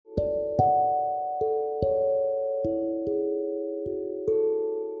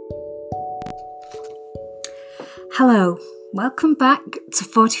Hello, welcome back to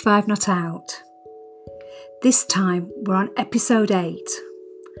 45 Not Out. This time we're on episode 8.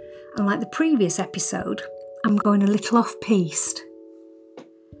 And like the previous episode, I'm going a little off-piste.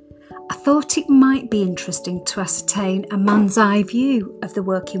 I thought it might be interesting to ascertain a man's eye view of the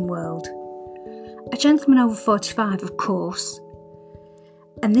working world. A gentleman over 45, of course.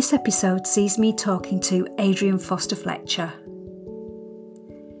 And this episode sees me talking to Adrian Foster-Fletcher.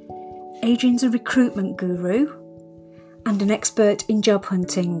 Adrian's a recruitment guru and an expert in job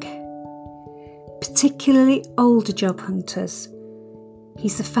hunting, particularly older job hunters.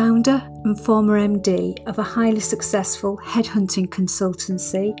 He's the founder and former MD of a highly successful headhunting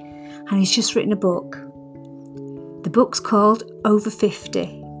consultancy, and he's just written a book. The book's called Over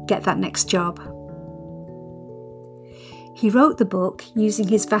 50, Get That Next Job. He wrote the book using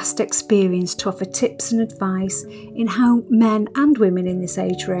his vast experience to offer tips and advice in how men and women in this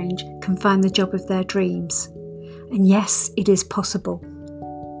age range can find the job of their dreams. And yes, it is possible.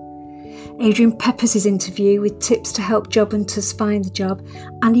 Adrian peppers his interview with tips to help job hunters find the job,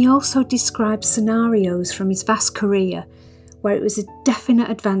 and he also describes scenarios from his vast career where it was a definite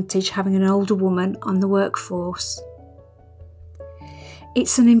advantage having an older woman on the workforce.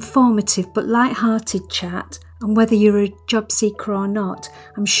 It's an informative but light-hearted chat, and whether you're a job seeker or not,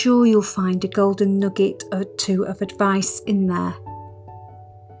 I'm sure you'll find a golden nugget or two of advice in there.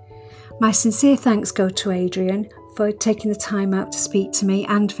 My sincere thanks go to Adrian for taking the time out to speak to me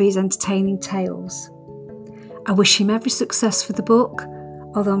and for his entertaining tales. I wish him every success for the book,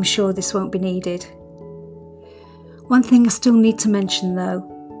 although I'm sure this won't be needed. One thing I still need to mention though,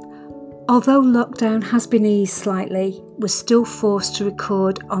 although lockdown has been eased slightly, we're still forced to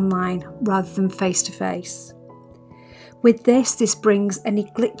record online rather than face to face. With this brings any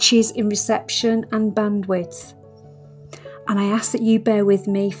glitches in reception and bandwidth, and I ask that you bear with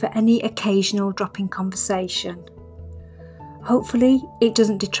me for any occasional drop in conversation. Hopefully it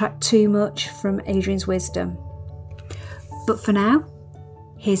doesn't detract too much from Adrian's wisdom. But for now,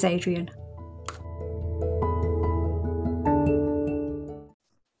 here's Adrian.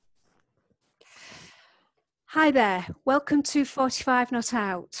 Hi there, welcome to 45 Not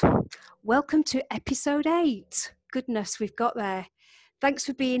Out. Welcome to episode 8. Goodness, we've got there. Thanks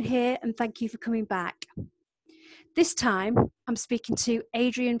for being here and thank you for coming back. This time, I'm speaking to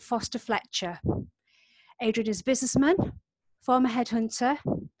Adrian Foster-Fletcher. Adrian is a businessman, former headhunter,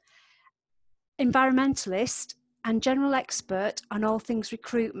 environmentalist, and general expert on all things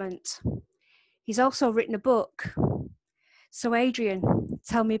recruitment. He's also written a book. So Adrian,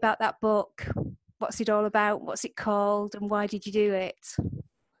 tell me about that book. What's it all about? What's it called? And why did you do it?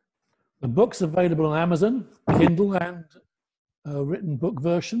 The book's available on Amazon, Kindle and written book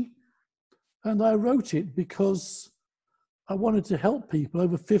version. And I wrote it because I wanted to help people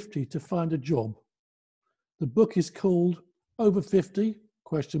over 50 to find a job. The book is called Over 50, ?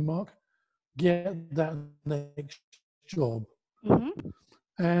 Get That Next Job. Mm-hmm.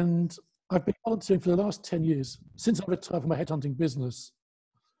 And I've been volunteering for the last 10 years, since I retired from my headhunting business,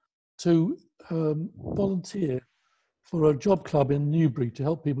 to volunteer for a job club in Newbury to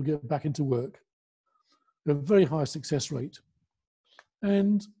help people get back into work. A very high success rate.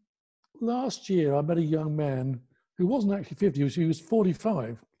 And last year, I met a young man who wasn't actually 50, he was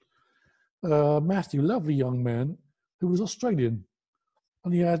 45. Matthew, lovely young man, who was Australian.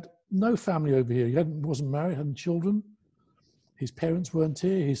 And he had no family over here. He wasn't married, hadn't children. His parents weren't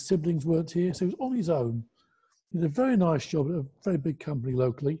here, his siblings weren't here, so he was on his own. He had a very nice job at a very big company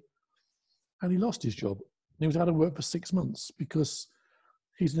locally, and he lost his job. He was out of work for 6 months because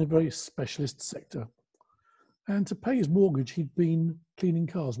he's in a very specialist sector. And to pay his mortgage, he'd been cleaning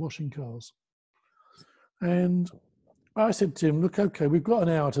cars, washing cars. And I said to him, look, okay, we've got an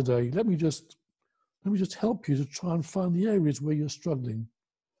hour today. Let me just help you to try and find the areas where you're struggling.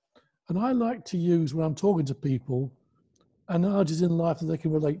 And I like to use, when I'm talking to people, analogies in life that they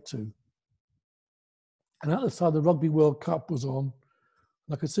can relate to. And at the time, the Rugby World Cup was on,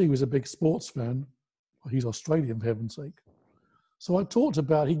 and I could see he was a big sports fan. Well, he's Australian, for heaven's sake. So I talked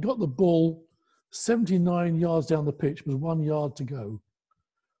about, he got the ball 79 yards down the pitch, with 1 yard to go.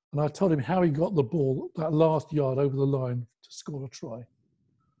 And I told him how he got the ball, that last yard over the line to score a try.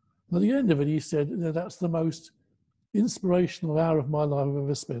 And at the end of it, he said, that's the most inspirational hour of my life I've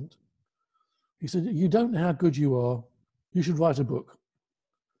ever spent. He said, you don't know how good you are. You should write a book.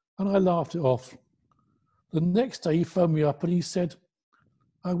 And I laughed it off. The next day, he phoned me up and he said,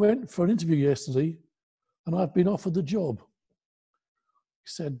 I went for an interview yesterday and I've been offered the job. He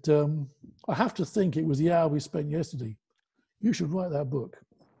said, I have to think it was the hour we spent yesterday. You should write that book.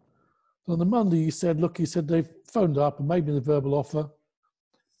 On the Monday, he said, they've phoned up and made me the verbal offer.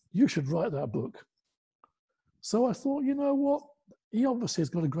 You should write that book. So I thought, you know what? He obviously has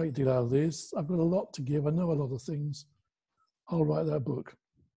got a great deal out of this. I've got a lot to give. I know a lot of things. I'll write that book.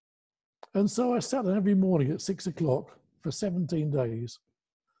 And so I sat down every morning at 6 o'clock for 17 days,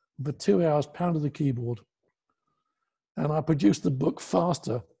 for 2 hours, pounded the keyboard. And I produced the book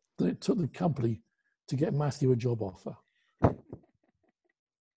faster than it took the company to get Matthew a job offer.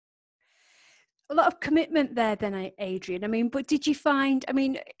 A lot of commitment there then, Adrian. I mean, but did you find, I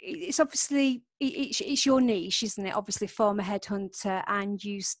mean, it's obviously, it's your niche, isn't it? Obviously former headhunter and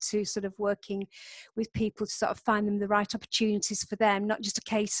used to sort of working with people to sort of find them the right opportunities for them, not just a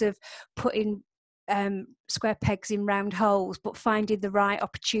case of putting square pegs in round holes, but finding the right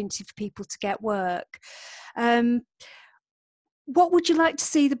opportunity for people to get work. What would you like to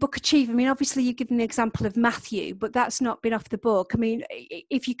see the book achieve? I mean, obviously you've given an example of Matthew, but that's not been off the book. I mean,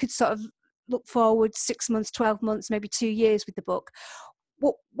 if you could sort of look forward 6 months, 12 months, maybe 2 years with the book,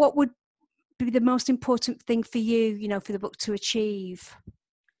 what would be the most important thing for you, you know, for the book to achieve?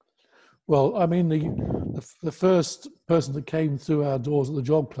 Well, I mean, the first person that came through our doors at the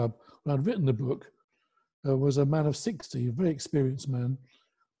Job Club when I'd written the book was a man of 60, a very experienced man.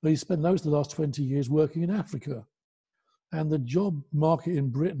 But he spent most of the last 20 years working in Africa. And the job market in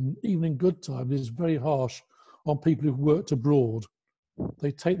Britain, even in good times, is very harsh on people who've worked abroad.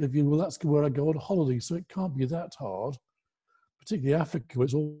 They take the view, well, that's where I go on holiday, so it can't be that hard. Particularly Africa,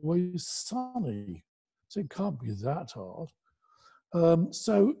 it's always sunny, so it can't be that hard.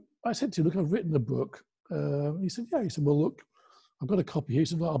 So I said to him, look, I've written a book. He said, yeah. He said, well, look, I've got a copy here. He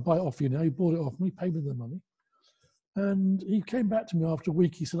said, well, I'll buy it off you now. He bought it off me, paid me the money. And he came back to me after a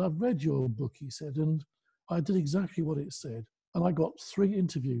week. He said, I've read your book, he said, and I did exactly what it said. And I got 3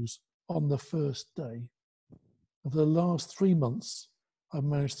 interviews on the first day. And for the last 3 months, I've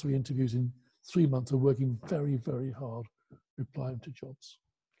managed 3 interviews in 3 months of working very, very hard, replying to jobs.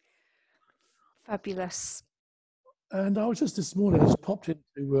 Fabulous. And I was just this morning, I just popped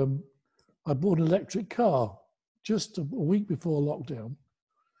into, I bought an electric car just a week before lockdown.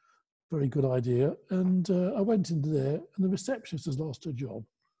 Very good idea. And I went into there and the receptionist has lost her job.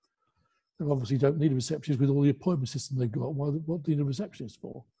 They obviously don't need a receptionist with all the appointment system they've got. What do you need a receptionist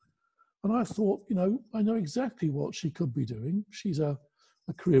for? And I thought, you know, I know exactly what she could be doing. She's a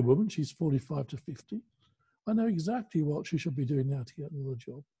career woman. She's 45 to 50. I know exactly what she should be doing now to get another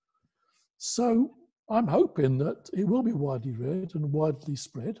job. So I'm hoping that it will be widely read and widely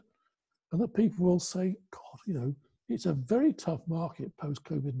spread, and that people will say, God, you know, it's a very tough market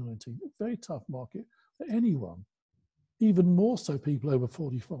post-COVID-19, a very tough market for anyone, even more so people over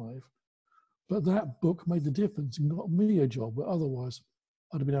 45. But that book made the difference and got me a job where otherwise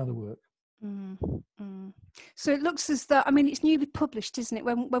I'd have been out of work. So it looks as though, I mean, it's newly published, isn't it?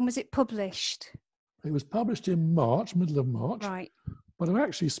 When was it published? It was published in March, middle of March. Right. But I've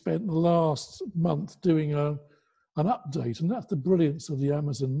actually spent the last month doing an update, and that's the brilliance of the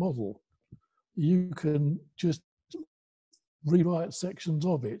Amazon model. You can just rewrite sections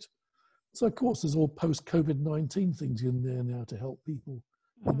of it. So, of course, there's all post-COVID-19 things in there now to help people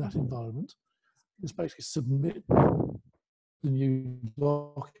in that environment. Just basically submit the new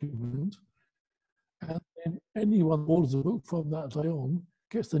document, and then anyone who orders a book from that day on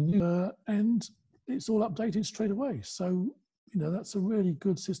gets the new, and it's all updated straight away. So, you know, that's a really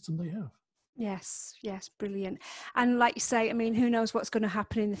good system they have. Yes, brilliant. And like you say, I mean, who knows what's going to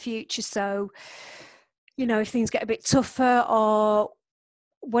happen in the future? So, you know, if things get a bit tougher or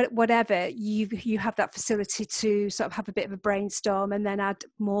whatever, you have that facility to sort of have a bit of a brainstorm and then add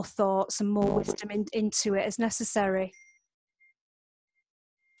more thoughts and more wisdom into it as necessary.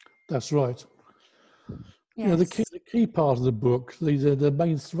 That's right. Yes. You know, the key part of the book, the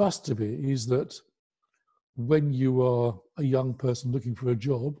main thrust of it is that when you are a young person looking for a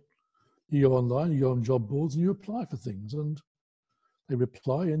job, you go online, you go on job boards and you apply for things, and they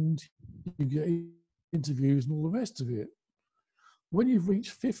reply and you get interviews and all the rest of it. When you've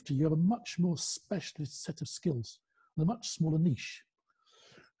reached 50, you have a much more specialist set of skills and a much smaller niche.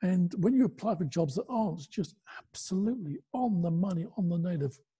 And when you apply for jobs that aren't just absolutely on the money, on the nail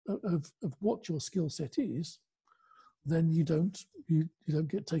of what your skill set is, then you don't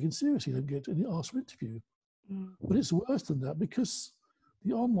get taken seriously, you don't get any asked for interview. But it's worse than that, because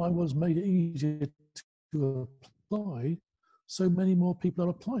the online was made it easier to apply, so many more people are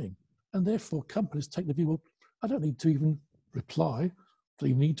applying. And therefore companies take the view, well, I don't need to even reply,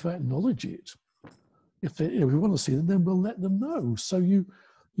 they need to acknowledge it. If we want to see them, then we'll let them know. So you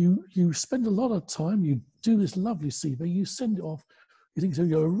spend a lot of time, you do this lovely CV, you send it off, you think so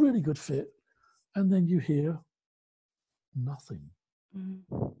you're a really good fit, and then you hear nothing.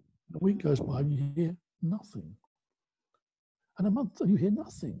 A week goes by and you hear nothing. And a month and you hear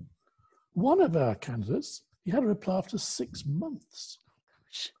nothing. One of our candidates He had a reply after 6 months.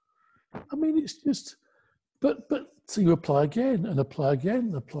 I mean, it's just, but so you apply again and apply again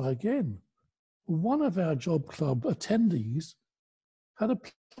and apply again. One of our job club attendees had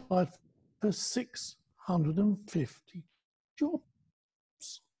applied for 650 jobs.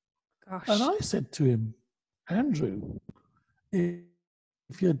 Gosh. And I said to him, Andrew, if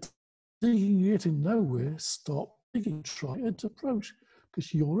you're digging getting nowhere, stop digging, try a different approach,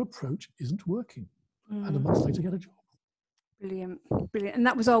 because your approach isn't working. And a month later, get a job. Brilliant. And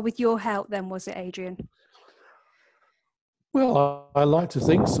that was all with your help then, was it, Adrian? Well, I like to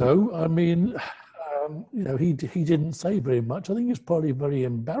think so. I mean, he didn't say very much. I think he was probably very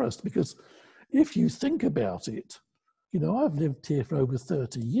embarrassed, because if you think about it, I've lived here for over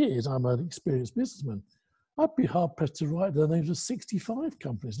 30 years. I'm an experienced businessman. I'd be hard-pressed to write the names of 65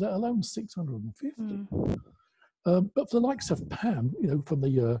 companies, let alone 650. But for the likes of Pam,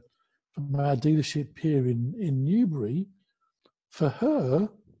 from our dealership here in Newbury, for her,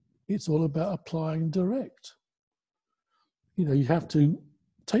 it's all about applying direct. You have to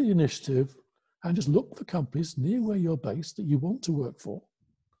take the initiative and just look for companies near where you're based that you want to work for.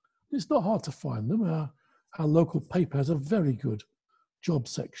 It's not hard to find them. Our local paper has a very good job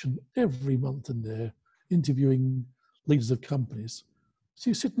section every month in there, interviewing leaders of companies. So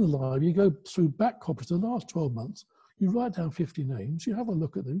you sit in the library, you go through back copies of the last 12 months, you write down 50 names, you have a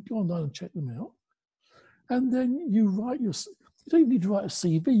look at them, go online and check them out, and then you don't even need to write a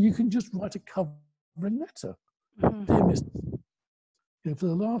CV, you can just write a covering letter. Dear Mr. For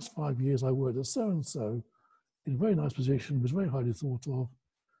the last 5 years I worked at so-and-so, in a very nice position, was very highly thought of.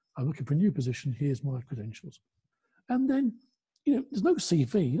 I'm looking for a new position, here's my credentials. And then, there's no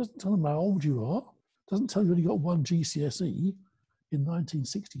CV, it doesn't tell them how old you are, doesn't tell you only got one GCSE in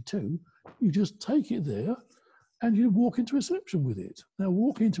 1962. You just take it there and you walk into reception with it. Now,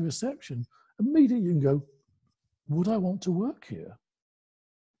 walk into reception, immediately you can go, would I want to work here?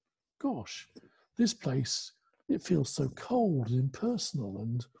 Gosh, this place, it feels so cold and impersonal,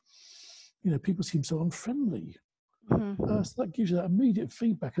 and people seem so unfriendly. So that gives you that immediate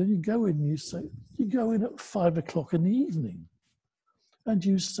feedback. And then you go in and you go in at 5 o'clock in the evening and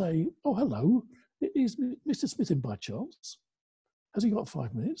you say, oh, hello, is Mr. Smith in by chance? Has he got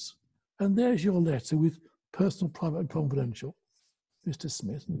 5 minutes? And there's your letter with personal, private and confidential, Mr.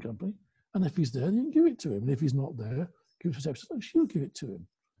 Smith and company. And if he's there, then you can give it to him. And if he's not there, give it to reception. She'll give it to him.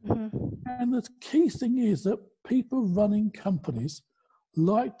 And the key thing is that people running companies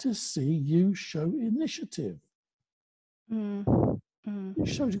like to see you show initiative. It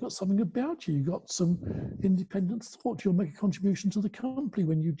shows you've got something about you. You've got some independent thought. You'll make a contribution to the company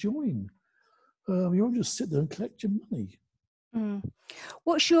when you join. You won't just sit there and collect your money.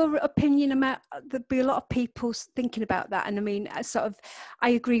 What's your opinion about, there'd be a lot of people thinking about that, and I mean, I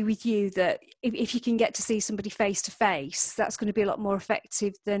agree with you that if you can get to see somebody face to face, that's going to be a lot more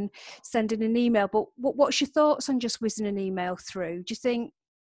effective than sending an email. But what's your thoughts on just whizzing an email through? Do you think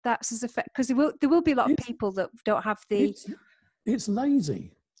that's as effective? Because there will be a lot of people that don't have the... It's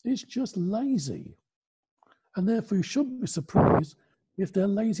lazy. It's just lazy. And therefore you shouldn't be surprised if they're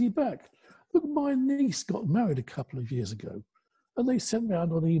lazy back. Look, my niece got married a couple of years ago, and they sent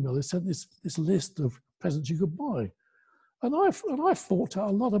around on email, they sent this list of presents you could buy. And I forked out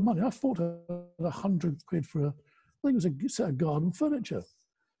a lot of money. I forked out 100 quid for I think it was a set of garden furniture.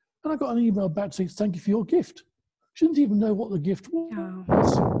 And I got an email back saying, thank you for your gift. She didn't even know what the gift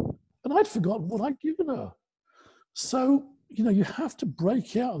was. And I'd forgotten what I'd given her. So, you have to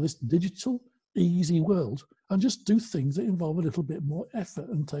break out of this digital, easy world and just do things that involve a little bit more effort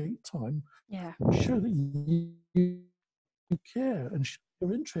and take time. Yeah. Show that you care and show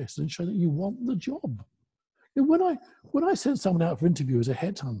you're interested and show that you want the job. When I sent someone out for interview as a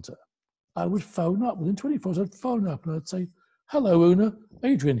headhunter, I would phone up within 24 hours. I'd phone up and I'd say, "Hello, Una,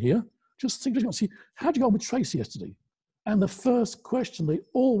 Adrian here. Just thinking to see how'd you go on with Tracy yesterday?" And the first question they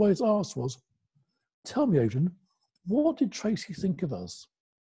always asked was, "Tell me, Adrian, what did Tracy think of us?"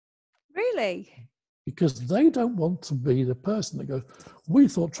 Really? Because they don't want to be the person that goes, "We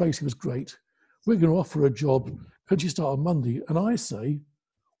thought Tracy was great. We're going to offer her a job. Could you start on Monday?" And I say,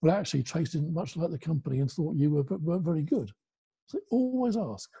 "Well, actually, Tracy didn't much like the company and thought you weren't very good." So they always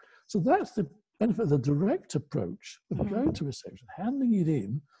ask. So that's the benefit of the direct approach of going to reception, handing it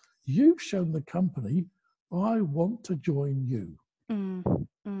in. You've shown the company, I want to join you.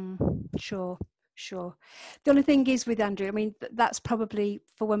 Sure. The only thing is with Andrew, I mean, that's probably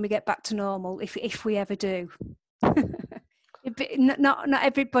for when we get back to normal, if we ever do. Not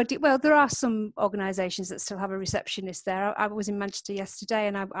everybody. Well, there are some organisations that still have a receptionist there. I was in Manchester yesterday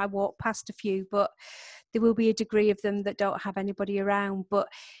and I walked past a few, but there will be a degree of them that don't have anybody around. But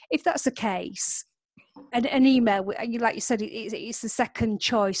if that's the case, an email, like you said, it's the second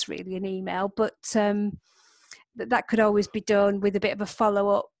choice, really, an email, but that could always be done with a bit of a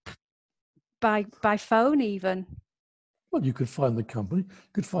follow-up by phone even. Well, you could find the company,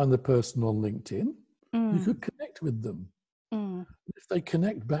 you could find the person on LinkedIn, you could connect with them. If they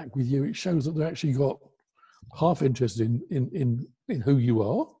connect back with you, it shows that they're actually got half interested in who you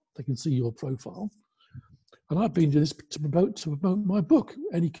are. They can see your profile. And I've been doing this to promote my book.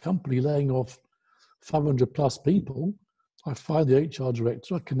 Any company laying off 500 plus people, I find the HR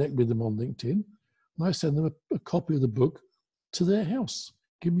director, I connect with them on LinkedIn, and I send them a copy of the book to their house.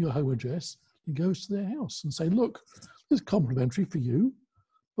 Give me your home address. It goes to their house and say, look, this is complimentary for you,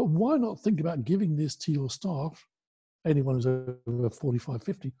 but why not think about giving this to your staff, anyone who's over 45,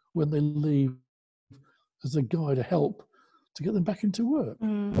 50, when they leave, as a guide, to help to get them back into work.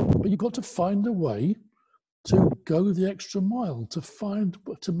 But you've got to find a way to go the extra mile,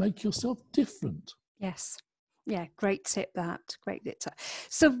 to make yourself different. Yes. Yeah, great tip that. Great tip.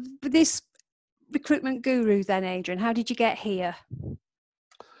 So this recruitment guru then, Adrian, how did you get here?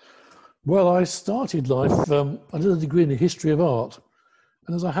 Well, I started life, I did a degree in the history of art.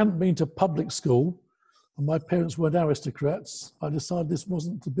 And as I hadn't been to public school, and my parents weren't aristocrats, I decided this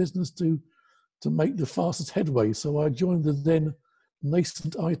wasn't the business to make the fastest headway. So I joined the then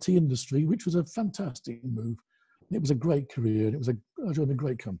nascent IT industry, which was a fantastic move. And it was a great career, and I joined a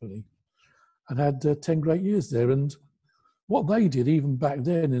great company and had 10 great years there. And what they did, even back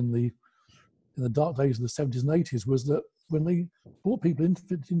then in the dark days of the 70s and 80s, was that when they brought people in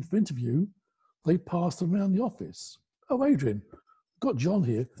for interview, they passed them around the office. Oh, Adrian, got John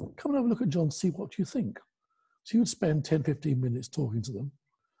here. Come and have a look at John, see what you think. So you would spend 10, 15 minutes talking to them.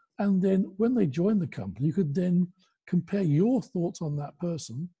 And then when they joined the company, you could then compare your thoughts on that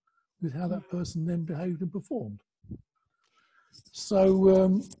person with how that person then behaved and performed.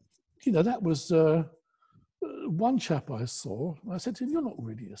 So, that was one chap I saw. I said to him, you're not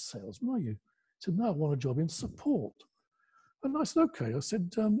really a salesman, are you? He said, no, I want a job in support. And I said, okay. I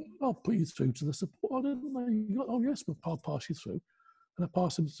said, I'll put you through to the support. I didn't know. Oh, yes, I'll pass you through. And I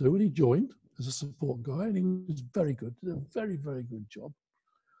passed him through, and he joined as a support guy, and he was very good, did a very, very good job.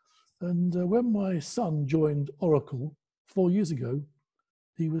 And when my son joined Oracle 4 years ago,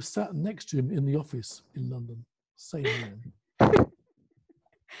 he was sat next to him in the office in London, same man.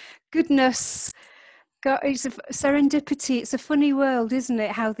 Goodness. God, it's a serendipity. It's a funny world, isn't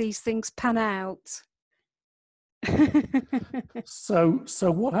it, how these things pan out?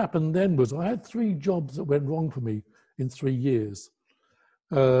 So what happened then was I had 3 jobs that went wrong for me in 3 years.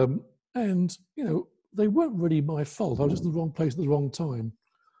 And, they weren't really my fault. I was just in the wrong place at the wrong time.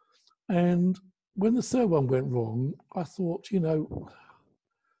 And when the third one went wrong, I thought,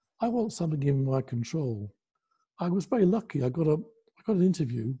 I want something in my control. I was very lucky. I got an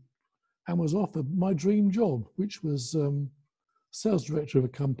interview and was offered my dream job, which was sales director of a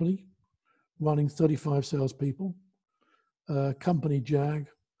company, running 35 salespeople, company jag,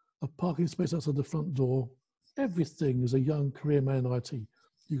 a parking space outside the front door, everything as a young career man in IT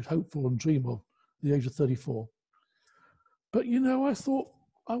you could hope for and dream of at the age of 34. But, I thought,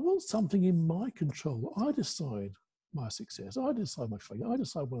 I want something in my control. I decide my success. I decide my fate. I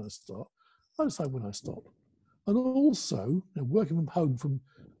decide when I start. I decide when I stop. And also, working from home from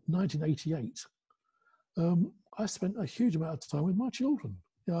 1988, I spent a huge amount of time with my children.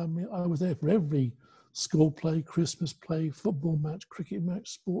 I was there for every school play, Christmas play, football match, cricket match,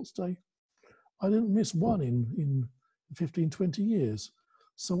 sports day. I didn't miss one in 15, 20 years.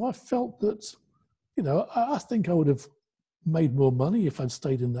 So I felt that, I think I would have made more money if I'd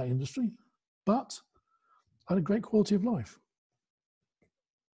stayed in that industry, but I had a great quality of life.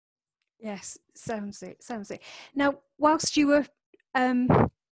 Yes, sounds it. Now, whilst you were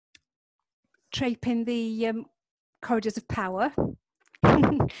draping the corridors of power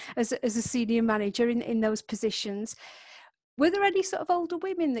as a senior manager in those positions, were there any sort of older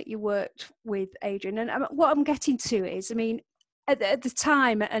women that you worked with, Adrian? And what I'm getting to is, at the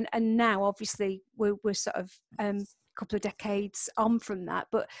time and now, obviously, we're sort of a couple of decades on from that,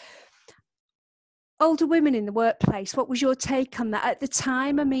 but older women in the workplace, what was your take on that at the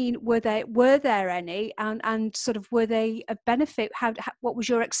time? Were there any, and sort of were they a benefit? What was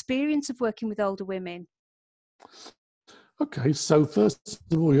your experience of working with older women? Okay, so first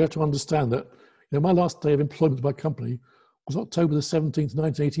of all, you have to understand that my last day of employment at my company was October the 17th,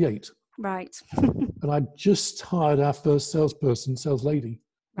 1988. Right. And I just hired our first sales lady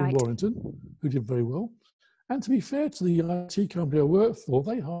in Warrington, who did very well. And to be fair to the IT company I worked for,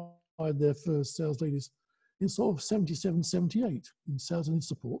 they hired their first sales ladies in sort of 77, 78 in sales and in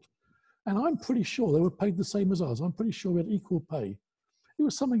support. And I'm pretty sure they were paid the same as us. I'm pretty sure we had equal pay. It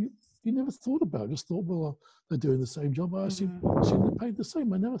was something You never thought about it. Just thought, well, they're doing the same job. I assume they're paid the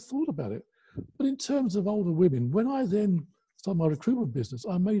same. I never thought about it. But in terms of older women, when I then started my recruitment business,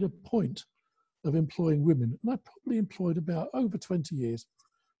 I made a point of employing women. And I probably employed about over 20 years,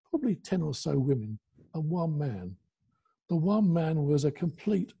 probably 10 or so women and one man. The one man was a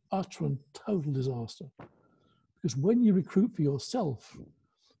complete, utter and total disaster. Because when you recruit for yourself,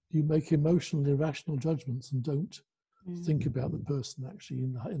 you make emotional, irrational judgments and don't think about the person actually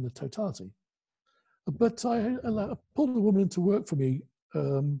in the totality. But I pulled a woman into work for me,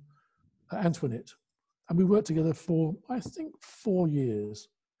 Antoinette, and we worked together for, I think, 4 years.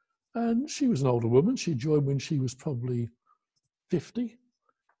 And she was an older woman. She joined when she was probably 50,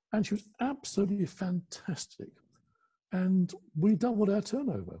 and she was absolutely fantastic. And we doubled our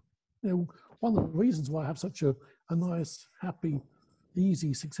turnover. You know, one of the reasons why I have such a nice, happy,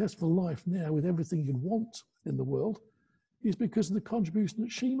 easy, successful life now with everything you'd want in the world is because of the contribution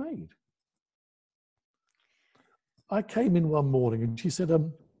that she made. I came in one morning and she said,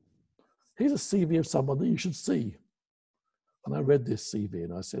 here's a CV of someone that you should see. And I read this CV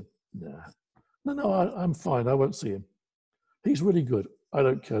and I said, no, I'm fine. I won't see him. He's really good. I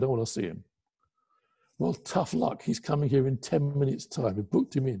don't care. I don't want to see him. Well, tough luck. He's coming here in 10 minutes' time. We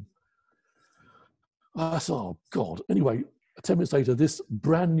booked him in. I said, oh, God. Anyway, 10 minutes later, this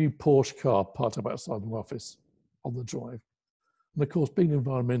brand new Porsche car parked up outside my office on the drive. And of course, being an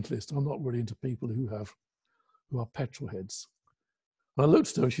environmentalist, I'm not really into people who are petrol heads. And I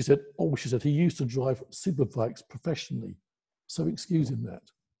looked at her and she said, he used to drive superbikes professionally. So excuse him that.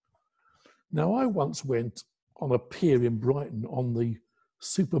 Now, I once went on a pier in Brighton on the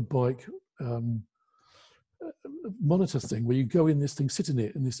superbike monitor thing where you go in this thing, sit in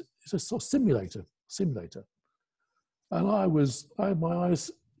it, and it's a sort of simulator. And I had my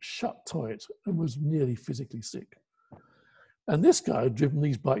eyes shut tight and was nearly physically sick. And this guy had driven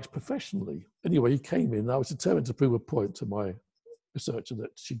these bikes professionally. Anyway, he came in and I was determined to prove a point to my researcher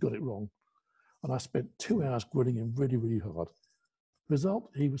that she got it wrong. And I spent 2 hours grilling him really, really hard.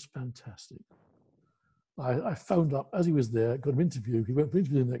 Result, he was fantastic. I phoned up as he was there, got an interview. He went for an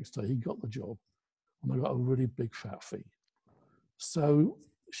interview the next day. He got the job. And I got a really big fat fee. So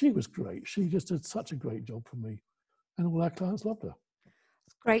she was great. She just did such a great job for me. And all our clients loved her.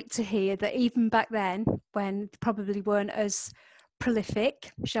 It's great to hear that even back then, when probably weren't as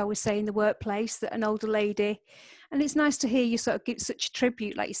prolific, shall we say, in the workplace, that an older lady, and it's nice to hear you sort of give such a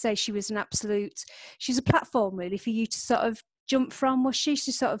tribute. Like you say, she's a platform really for you to sort of jump from. Was she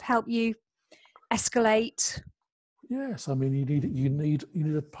to sort of help you escalate? Yes, I mean, you need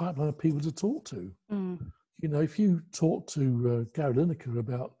a pipeline of people to talk to. You know, if you talk to Gary Lineker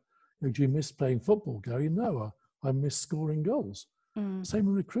about, do you miss playing football, Gary? No, I miss scoring goals. Same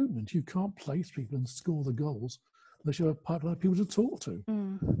in recruitment. You can't place people and score the goals unless you have a pipeline of people to talk to.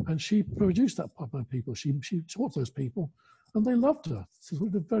 And she produced that pipeline of people. She taught those people, and they loved her. She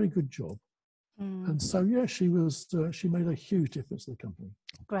did a very good job. And so, yeah, she made a huge difference to the company.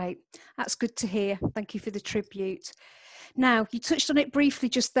 Great. That's good to hear. Thank you for the tribute. Now, you touched on it briefly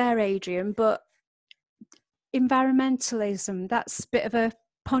just there, Adrian, but environmentalism, that's a bit of a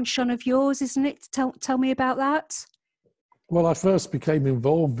penchant of yours, isn't it? Tell me about that. Well, I first became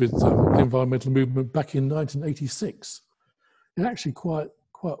involved with the environmental movement back in 1986. In actually quite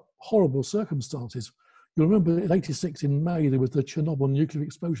horrible circumstances. You'll remember in 86, in May, there was the Chernobyl nuclear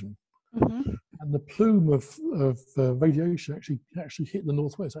explosion. And the plume of radiation actually hit the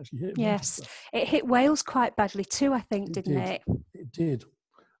northwest. Yes, it hit Wales quite badly too, I think, didn't it? It did.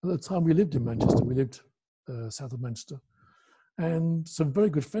 At the time we lived in Manchester, we lived south of Manchester, and some very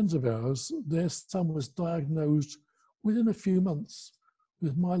good friends of ours, their son was diagnosed within a few months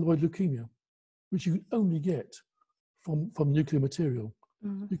with myeloid leukemia, which you can only get from nuclear material.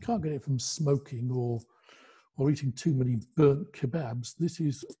 You can't get it from smoking or eating too many burnt kebabs. This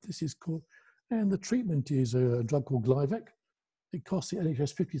is called, and the treatment is a drug called Glyvac. It costs the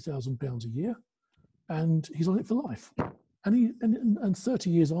NHS £50,000 a year, and he's on it for life. And 30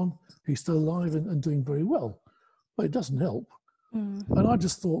 years on, he's still alive and doing very well, but it doesn't help. And I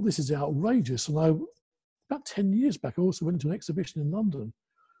just thought, this is outrageous. And about 10 years back, I also went to an exhibition in London,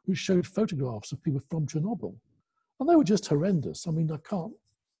 which showed photographs of people from Chernobyl, and they were just horrendous. I mean, I can't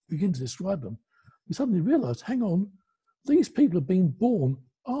begin to describe them. We suddenly realised, hang on, these people have been born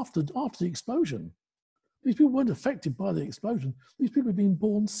after the explosion. These people weren't affected by the explosion. These people have been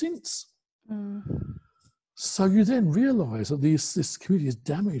born since. So you then realise that this community is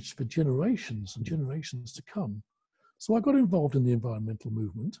damaged for generations and generations to come. So I got involved in the environmental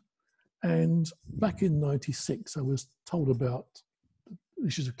movement. And back in 96, I was told about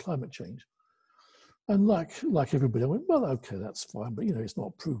issues of climate change. And like everybody, I went, well, okay, that's fine, but, it's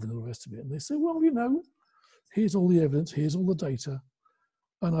not proven and the rest of it. And they said, well, here's all the evidence, here's all the data.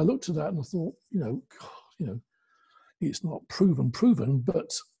 And I looked at that and I thought, God, it's not proven, but,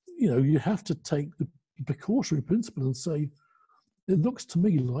 you have to take the precautionary principle and say, it looks to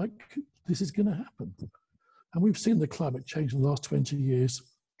me like this is going to happen. And we've seen the climate change in the last 20 years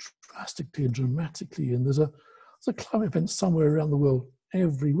drastically and dramatically. And there's a climate event somewhere around the world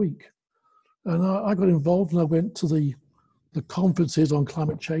every week. And I got involved and I went to the conferences on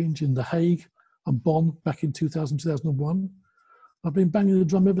climate change in The Hague and Bonn back in 2001. I've been banging the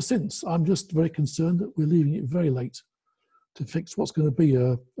drum ever since. I'm just very concerned that we're leaving it very late to fix what's going to be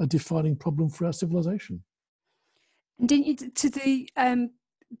a defining problem for our civilization. And didn't you,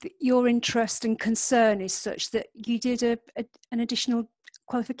 your interest and concern is such that you did an additional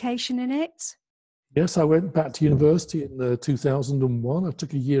qualification in it? Yes, I went back to university in 2001. I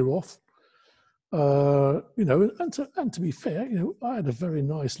took a year off. And to be fair, I had a very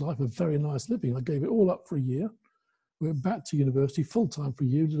nice life, a very nice living. I gave it all up for a year, went back to university full-time for a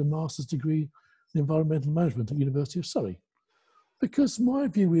year, did a master's degree in environmental management at the University of Surrey. Because my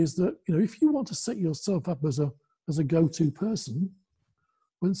view is that, if you want to set yourself up as a go-to person,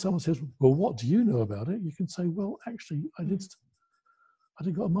 when someone says, well, what do you know about it? You can say, well, actually, I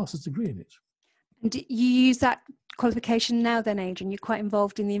got a master's degree in it. And do you use that qualification now then, Adrian? You're quite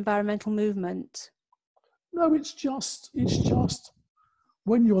involved in the environmental movement. No, it's just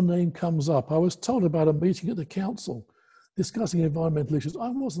when your name comes up. I was told about a meeting at the council discussing environmental issues. I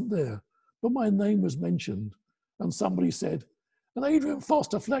wasn't there, but my name was mentioned. And somebody said, and Adrian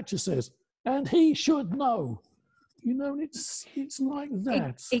Foster-Fletcher says, and he should know. It's like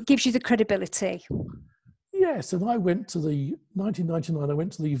that. It gives you the credibility. Yes, and I went to the 1999, I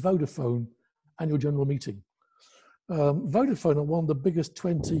went to the Vodafone annual general meeting. Vodafone are one of the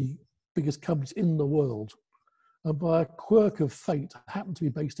 20 biggest companies in the world. And by a quirk of fate, happened to be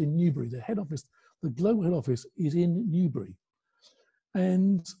based in Newbury. The head office, the global head office is in Newbury.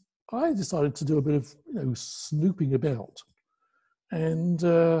 And I decided to do a bit of, snooping about. And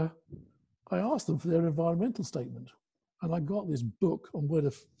I asked them for their environmental statement. And I got this book on where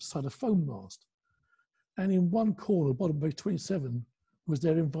to set a phone mast. And in one corner, bottom page 27, was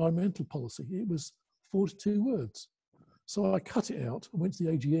their environmental policy. It was 42 words. So I cut it out and went to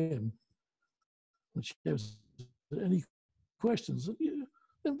the AGM. And she goes, any questions?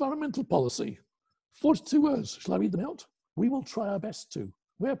 Environmental policy, 42 words. Shall I read them out? We will try our best to.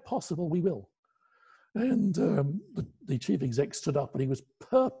 Where possible, we will. And the chief exec stood up and he was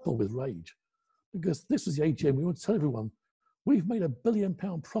purple with rage because this is the AGM. We want to tell everyone, we've made £1 billion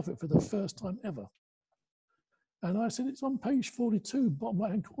profit for the first time ever. And I said, it's on page 42, bottom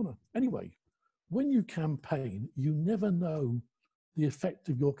right-hand corner. Anyway, when you campaign, you never know the effect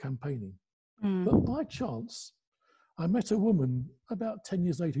of your campaigning. But by chance, I met a woman about 10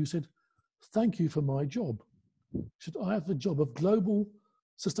 years later who said, thank you for my job. She said, I have the job of Global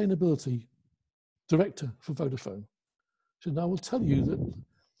Sustainability Director for Vodafone. She said, I will tell you that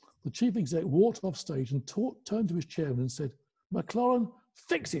the chief exec walked off stage and turned to his chairman and said, McLaurin,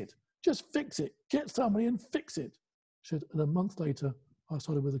 fix it. Just fix it. Get somebody and fix it. She said, and a month later, I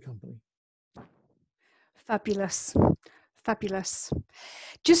started with the company. Fabulous. Fabulous.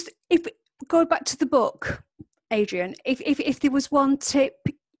 Just go back to the book, Adrian. If there was one tip,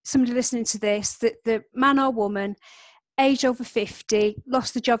 somebody listening to this, that the man or woman, age over 50,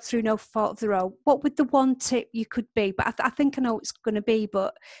 lost the job through no fault of their own, what would the one tip you could be? But I think I know what it's going to be,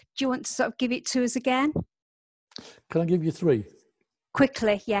 but do you want to sort of give it to us again? Can I give you 3?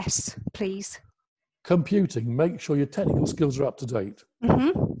 Quickly, yes, please. Computing, make sure your technical skills are up to date.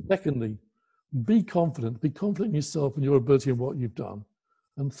 Secondly, be confident in yourself and your ability and what you've done.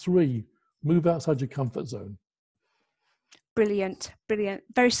 And 3, move outside your comfort zone. Brilliant, brilliant.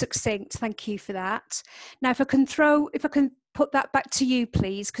 Very succinct. Thank you for that. Now, if I can put that back to you,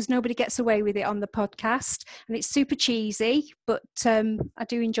 please, because nobody gets away with it on the podcast, and it's super cheesy, but I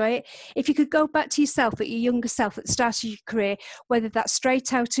do enjoy it. If you could go back to yourself, at your younger self at the start of your career, whether that's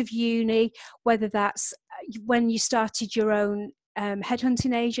straight out of uni, whether that's when you started your own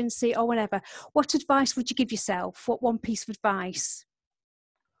headhunting agency or whatever, what advice would you give yourself? What one piece of advice?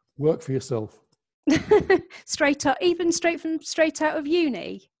 Work for yourself. straight out of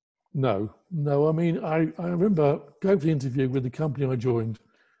uni? No. I mean, I remember going for the interview with the company I joined,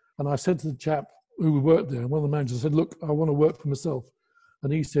 and I said to the chap who worked there, and one of the managers said, look, I want to work for myself.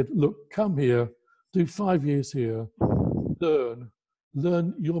 And he said, look, come here, do 5 years here,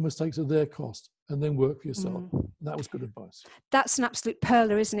 learn your mistakes at their cost, and then work for yourself. And that was good advice. That's an absolute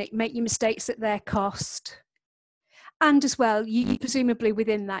perler, isn't it? Make your mistakes at their cost. And as well, you presumably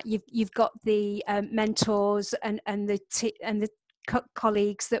within that, you've got the mentors and the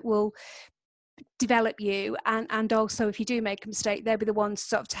colleagues that will develop you, and also if you do make a mistake, they'll be the ones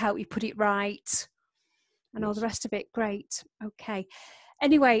sort of to help you put it right, and all the rest of it. Great. Okay.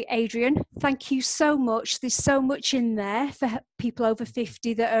 Anyway, Adrian, thank you so much. There's so much in there for people over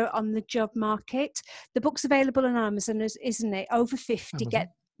 50 that are on the job market. The book's available on Amazon, isn't it? Over 50, Amazon.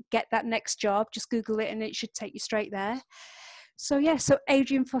 Get that next job. Just Google it and it should take you straight there. So yeah, so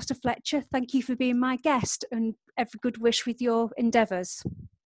Adrian Foster-Fletcher, thank you for being my guest, and every good wish with your endeavours.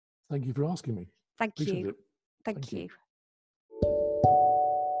 Thank you for asking me. Thank Appreciate you. it. Thank you.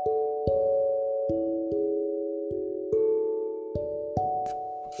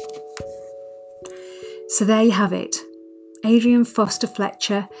 So there you have it. Adrian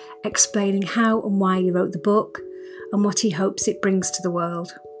Foster-Fletcher explaining how and why he wrote the book and what he hopes it brings to the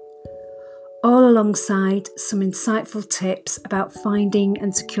world. All alongside some insightful tips about finding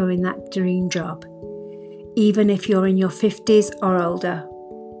and securing that dream job, even if you're in your 50s or older.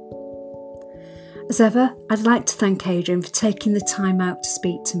 As ever, I'd like to thank Adrian for taking the time out to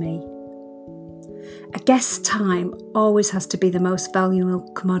speak to me. A guest's time always has to be the most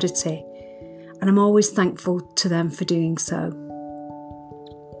valuable commodity, and I'm always thankful to them for doing so.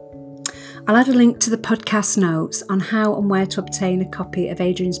 I'll add a link to the podcast notes on how and where to obtain a copy of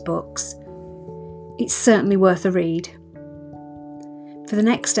Adrian's books. It's certainly worth a read. For the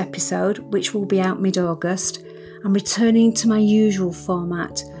next episode, which will be out mid-August, I'm returning to my usual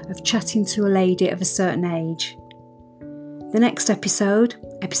format of chatting to a lady of a certain age. The next episode,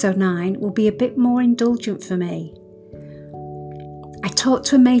 episode 9, will be a bit more indulgent for me. I talked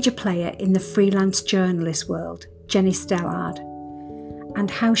to a major player in the freelance journalist world, Jenny Stellard,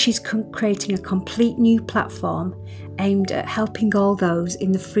 and how she's creating a complete new platform aimed at helping all those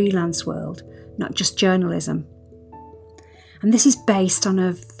in the freelance world, not just journalism. And this is based on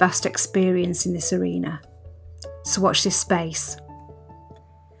her vast experience in this arena. So watch this space.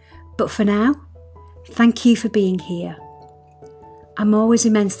 But for now, thank you for being here. I'm always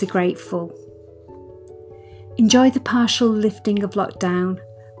immensely grateful. Enjoy the partial lifting of lockdown,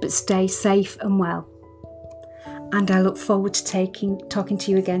 but stay safe and well. And I look forward to talking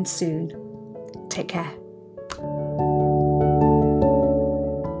to you again soon. Take care.